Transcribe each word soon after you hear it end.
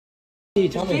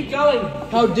Tell me. Keep going.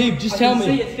 How deep? Just tell me.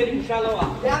 See, it's getting shallower.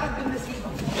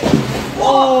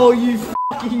 Oh, you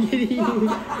fucking idiot.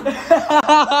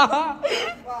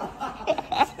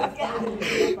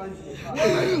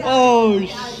 Oh,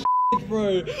 shit,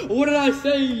 bro. What did I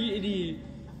say, you idiot?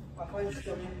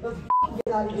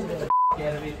 Get out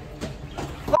of here.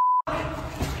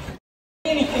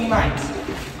 Anything, mate.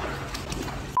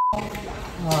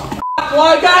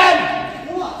 Logan!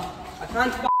 What? I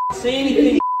can't see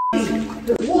anything.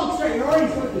 Just walk straight, you're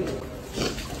already slipping.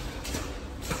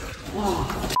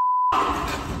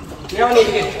 Now I need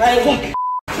to get training.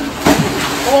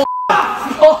 Oh,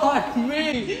 fuck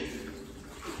me.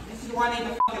 This is why I need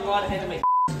the fucking light ahead of me.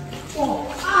 Oh,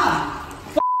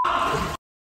 ah!